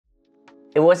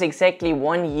It was exactly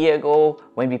 1 year ago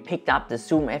when we picked up the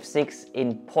Zoom F6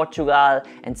 in Portugal,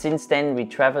 and since then we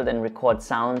traveled and record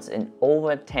sounds in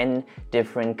over 10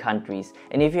 different countries.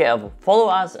 And if you have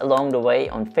followed us along the way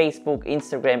on Facebook,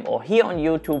 Instagram or here on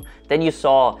YouTube, then you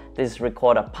saw this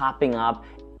recorder popping up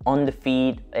on the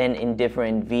feed and in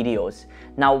different videos.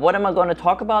 Now what am I going to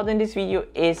talk about in this video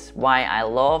is why I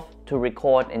love to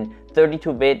record in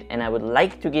 32-bit, and I would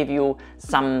like to give you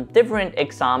some different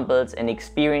examples and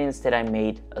experience that I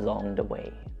made along the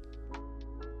way.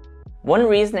 One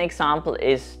recent example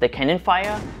is the cannon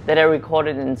fire that I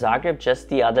recorded in Zagreb just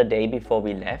the other day before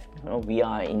we left. We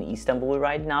are in Istanbul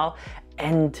right now,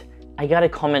 and I got a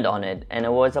comment on it, and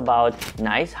it was about,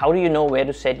 nice, how do you know where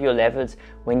to set your levels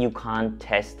when you can't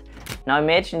test? Now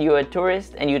imagine you're a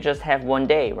tourist and you just have 1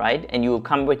 day, right? And you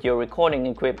come with your recording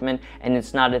equipment and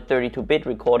it's not a 32-bit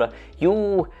recorder.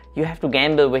 You have to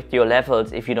gamble with your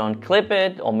levels if you don't clip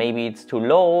it, or maybe it's too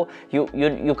low.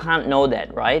 You can't know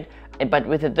that, right? But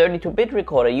with a 32-bit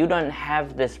recorder, you don't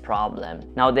have this problem.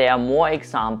 Now there are more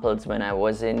examples. When I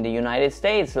was in the United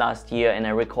States last year and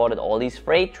I recorded all these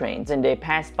freight trains and they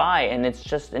pass by and it's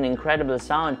just an incredible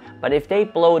sound. But if they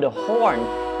blow the horn,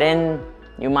 then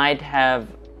you might have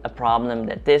a problem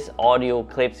that this audio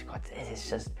clips because it is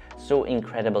just so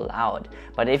incredible loud.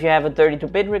 But if you have a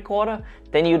 32-bit recorder,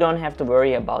 then you don't have to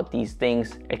worry about these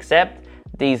things, except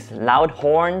these loud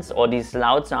horns or these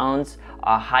loud sounds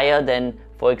are higher than,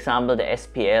 for example, the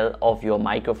SPL of your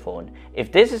microphone.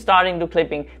 If this is starting to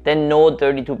clipping, then no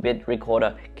 32-bit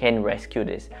recorder can rescue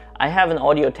this. I have an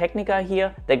Audio-Technica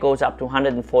here that goes up to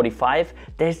 145.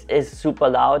 This is super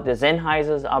loud. The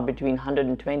Sennheisers are between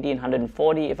 120 and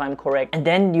 140 if I'm correct. And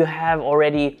then you have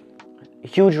already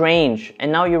huge range,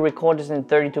 and now you record this in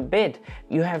 32-bit.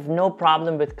 You have no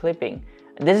problem with clipping.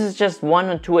 This is just 1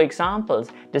 or 2 examples.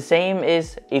 The same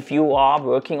is if you are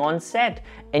working on set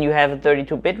and you have a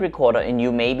 32-bit recorder and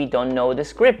you maybe don't know the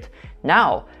script.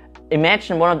 Now,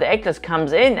 imagine one of the actors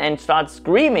comes in and starts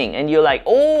screaming and you're like,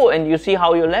 oh, and you see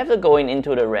how your level going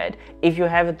into the red. If you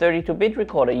have a 32-bit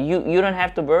recorder, you don't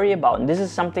have to worry about it. And this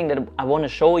is something that I want to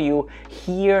show you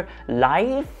here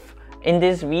live in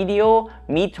this video,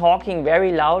 me talking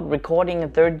very loud, recording a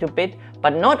 32-bit,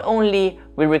 but not only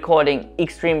we're recording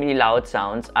extremely loud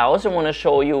sounds, I also want to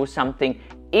show you something.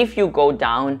 If you go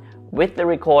down with the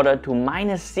recorder to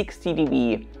minus 60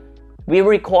 dB, we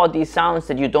record these sounds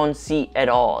that you don't see at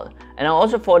all. And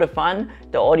also for the fun,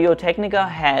 the Audio-Technica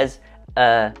has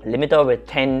a limiter with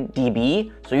 10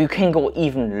 dB, so you can go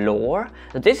even lower.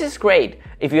 So this is great.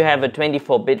 If you have a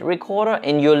 24-bit recorder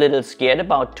and you're a little scared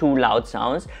about too loud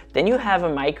sounds, then you have a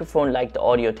microphone like the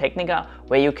Audio-Technica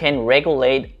where you can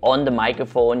regulate on the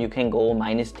microphone. You can go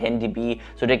minus 10 dB,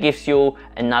 so that gives you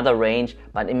another range.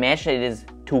 But imagine it is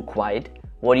too quiet.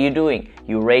 What are you doing?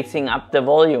 You're raising up the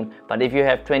volume. But if you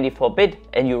have 24-bit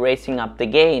and you're raising up the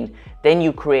gain, then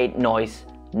you create noise,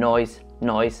 noise,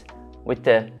 noise. With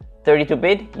the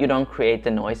 32-bit, you don't create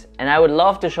the noise. And I would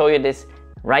love to show you this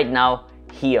right now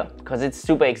here, because it's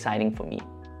super exciting for me.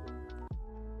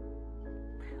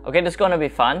 Okay, this is gonna be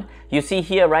fun. You see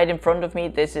here right in front of me,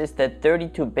 this is the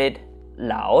 32-bit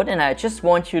loud, and I just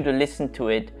want you to listen to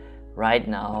it right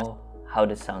now, how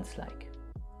this sounds like.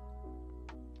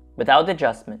 Without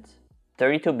adjustments,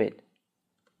 32-bit.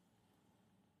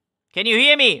 Can you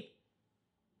hear me?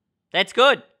 That's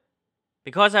good,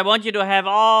 because I want you to have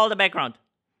all the background.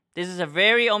 This is a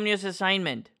very ominous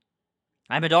assignment.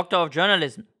 I'm a doctor of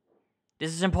journalism.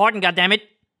 This is important, goddammit.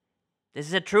 This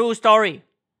is a true story.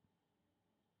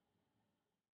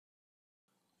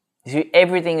 You see,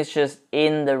 everything is just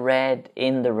in the red,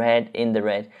 in the red, in the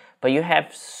red. But you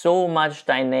have so much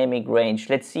dynamic range.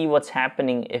 Let's see what's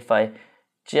happening if I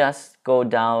just go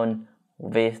down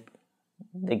with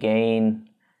the gain,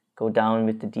 go down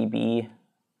with the dB.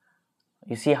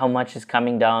 You see how much is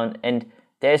coming down, and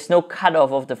there is no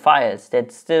cutoff of the files.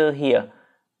 That's still here.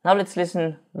 Now let's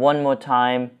listen one more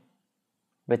time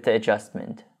with the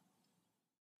adjustment.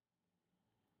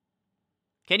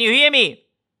 Can you hear me?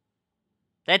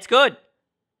 That's good,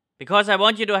 because I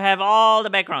want you to have all the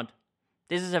background.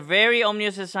 This is a very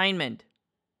ominous assignment.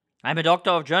 I'm a doctor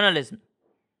of journalism.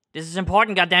 This is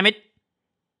important, goddammit.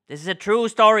 This is a true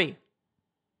story.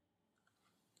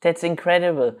 That's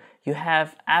incredible. You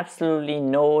have absolutely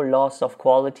no loss of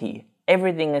quality.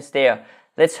 Everything is there.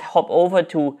 Let's hop over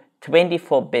to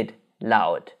 24-bit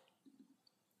loud.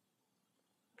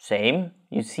 Same,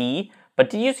 you see. But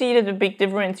do you see the big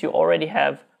difference? You already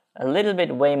have a little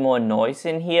bit way more noise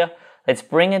in here. Let's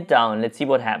bring it down. Let's see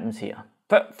what happens here.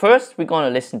 First, we're going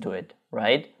to listen to it,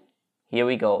 right? Here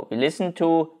we go. We listen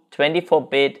to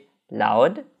 24-bit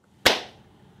loud.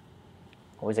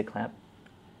 Always a clap.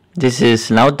 This is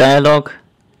loud dialogue,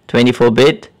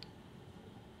 24-bit.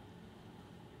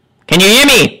 Can you hear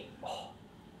me?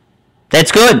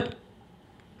 That's good,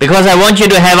 because I want you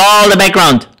to have all the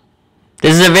background.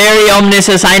 This is a very ominous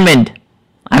assignment.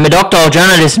 I'm a doctor of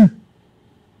journalism.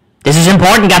 This is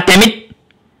important, goddammit.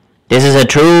 This is a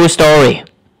true story.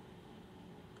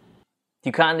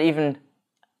 You can't even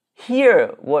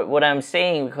hear what I'm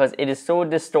saying because it is so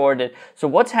distorted. So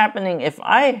what's happening if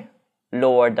I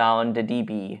lower down the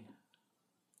dB?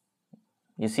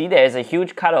 You see there's a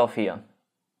huge cutoff here.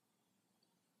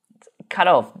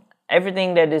 Cutoff.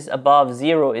 Everything that is above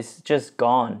 0 is just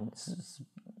gone.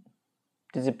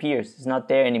 Disappears. It's not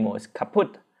there anymore. It's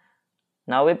kaput.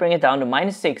 Now we bring it down to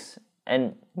 -6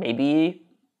 and maybe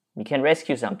we can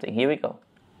rescue something. Here we go.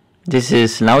 This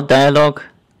is loud dialogue,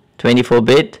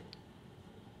 24-bit.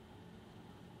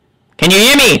 Can you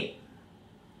hear me?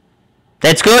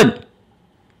 That's good,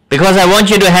 because I want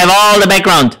you to have all the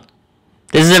background.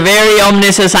 This is a very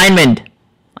ominous assignment.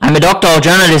 I'm a doctor of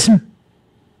journalism.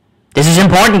 This is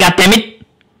important, goddammit.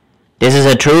 This is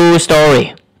a true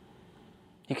story.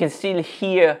 You can still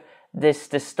hear this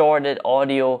distorted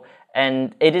audio,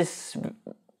 and it is,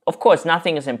 of course,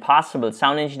 nothing is impossible.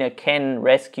 Sound engineer can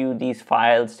rescue these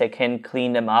files, they can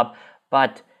clean them up,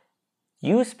 but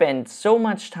you spend so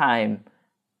much time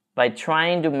by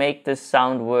trying to make this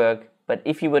sound work. But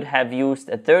if you would have used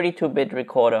a 32-bit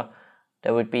recorder,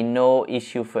 there would be no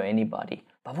issue for anybody.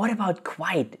 But what about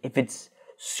quiet? If it's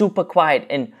super quiet,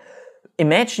 and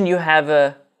imagine you have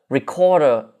a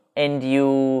recorder and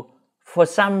you, for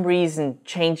some reason,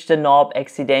 change the knob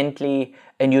accidentally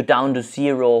and you're down to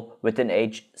 0 with an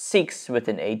H6, with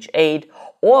an H8,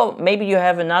 or maybe you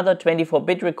have another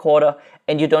 24-bit recorder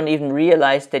and you don't even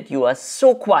realize that you are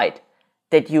so quiet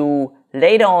that you,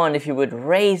 later on, if you would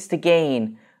raise the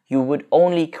gain, you would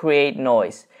only create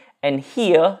noise. And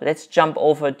here, let's jump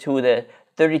over to the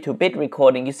 32-bit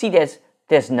recording. You see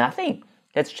there's nothing.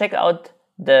 Let's check out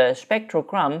the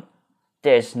spectrogram.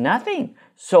 There's nothing.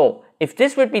 So if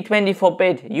this would be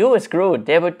 24-bit, you were screwed.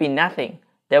 There would be nothing.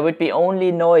 There would be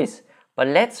only noise. But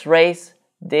let's raise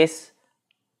this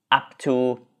up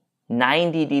to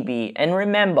 90 dB. And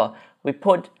remember, we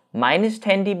put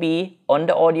 -10 dB on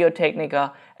the Audio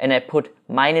Technica and I put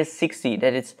 -60.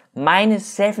 That is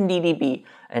 -70 dB.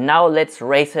 And now let's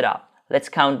raise it up. Let's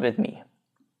count with me.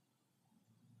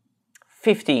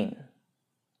 15.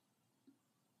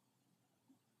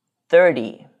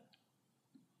 30.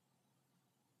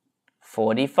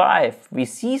 45. We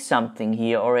see something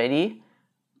here already.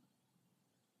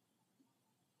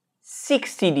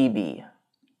 60 dB.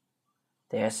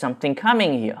 There's something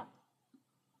coming here.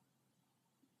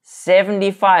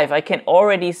 75. I can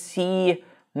already see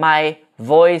my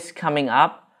voice coming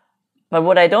up, but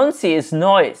what I don't see is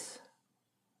noise.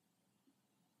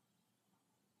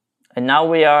 And now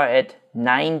we are at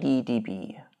 90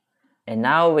 dB. And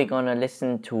now we're gonna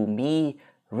listen to me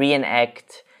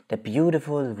reenact the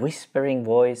beautiful whispering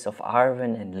voice of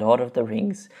Arwen in Lord of the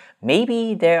Rings.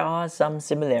 Maybe there are some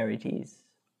similarities.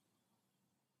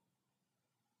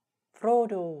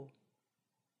 Frodo,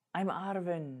 I'm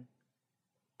Arwen.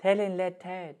 Tellin let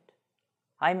Ted,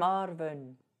 I'm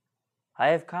Arwen. I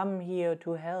have come here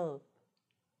to help.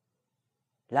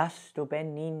 Lastu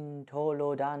benin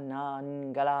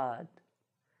tolodan galad.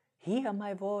 Hear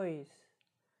my voice.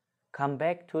 Come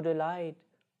back to the light.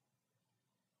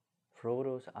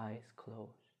 Frodo's eyes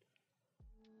closed.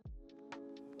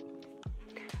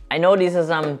 I know these are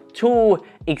some too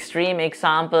extreme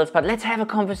examples, but let's have a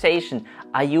conversation.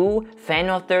 Are you a fan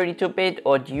of 32-bit,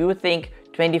 or do you think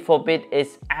 24-bit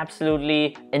is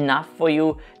absolutely enough for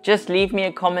you? Just leave me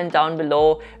a comment down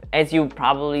below. As you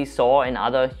probably saw in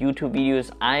other YouTube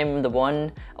videos, I'm the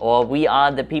one, or we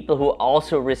are the people who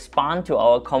also respond to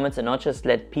our comments and not just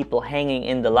let people hanging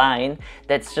in the line.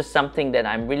 That's just something that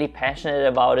I'm really passionate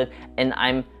about it, and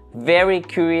I'm very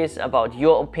curious about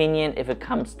your opinion if it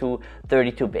comes to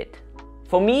 32-bit.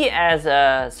 For me, as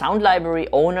a sound library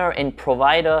owner and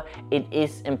provider, it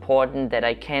is important that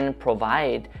I can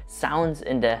provide sounds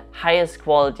in the highest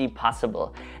quality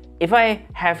possible. If I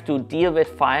have to deal with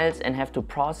files and have to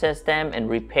process them and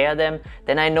repair them,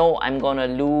 then I know I'm gonna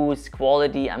lose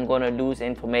quality, I'm gonna lose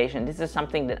information. This is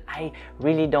something that I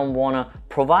really don't wanna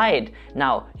provide.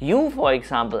 Now, you, for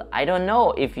example, I don't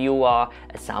know if you are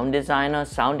a sound designer,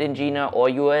 sound engineer, or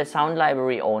you are a sound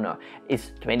library owner.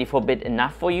 Is 24-bit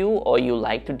enough for you, or you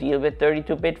like to deal with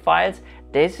 32-bit files?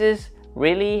 This is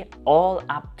really all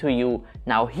up to you.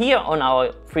 Now here on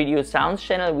our 3D Sounds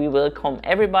channel, we welcome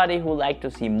everybody who like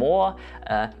to see more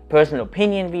personal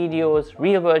opinion videos,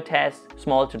 real world tests,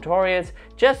 small tutorials.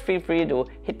 Just feel free to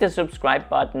hit the subscribe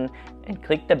button and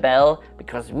click the bell,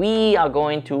 because we are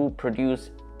going to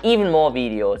produce even more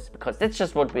videos, because that's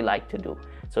just what we like to do.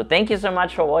 So thank you so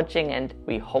much for watching, and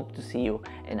we hope to see you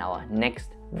in our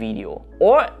next video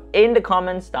or in the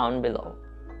comments down below.